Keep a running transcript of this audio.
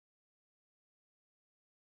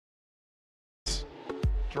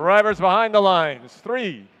Drivers behind the lines.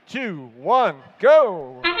 3, 2, 1,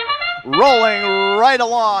 go. Rolling right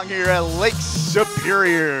along here at Lake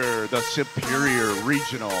Superior, the Superior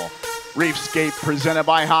Regional Reefscape presented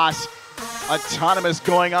by Haas. Autonomous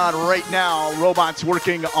going on right now. Robots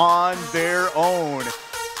working on their own.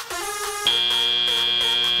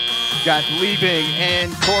 Got Leaving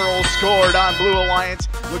and Coral scored on Blue Alliance.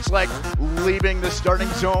 Looks like leaving the starting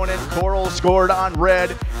zone and Coral scored on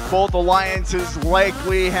Red. Both alliances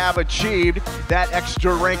likely have achieved that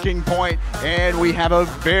extra ranking point, and we have a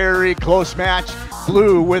very close match.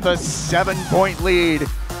 Blue with a 7-point lead.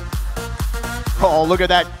 Oh, look at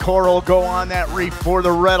that Coral go on that reef for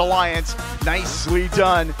the Red Alliance. Nicely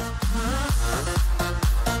done.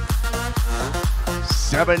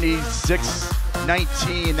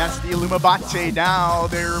 76-19, that's the Illumabate. Now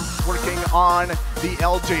they're working on the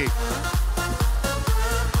LG.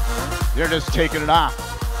 They're just taking it off.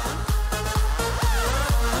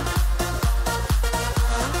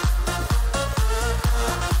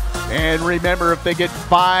 And remember, if they get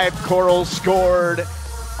 5 Corals scored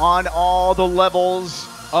on all the levels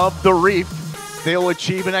of the reef, they'll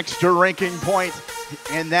achieve an extra ranking point,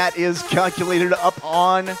 and that is calculated up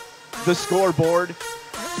on the scoreboard.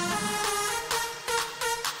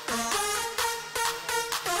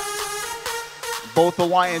 Both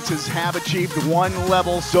alliances have achieved 1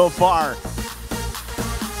 level so far.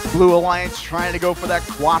 Blue Alliance trying to go for that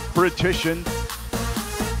Qualification.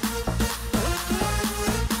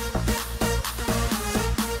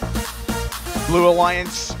 Blue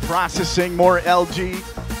Alliance processing more LG.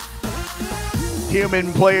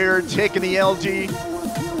 Human player taking the LG,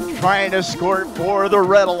 trying to score it for the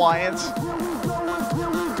Red Alliance.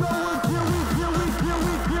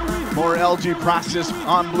 More LG process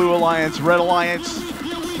on Blue Alliance. Red Alliance,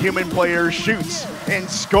 human player shoots and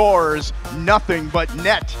scores nothing but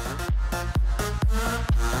net.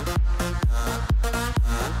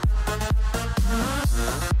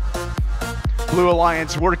 Blue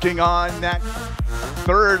Alliance working on that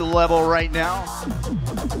 3rd level right now.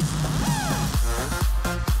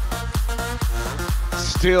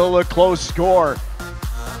 Still a close score.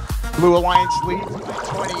 Blue Alliance leads by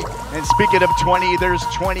 20. And speaking of 20, there's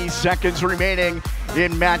 20 seconds remaining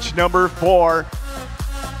in match number 4.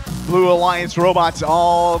 Blue Alliance robots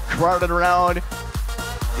all crowded around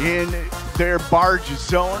in their barge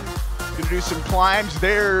zone. Gonna do some climbs.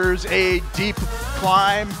 There's a deep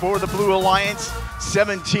climb for the Blue Alliance,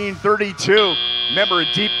 1732. Remember, a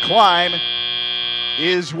deep climb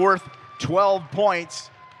is worth 12 points.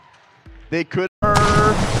 They could.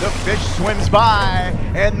 The fish swims by,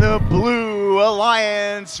 and the Blue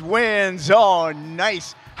Alliance wins. Oh,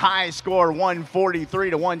 nice high score, 143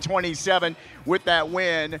 to 127. With that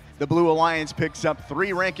win, the Blue Alliance picks up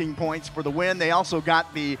 3 ranking points for the win. They also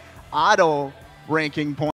got the auto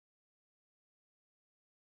ranking points.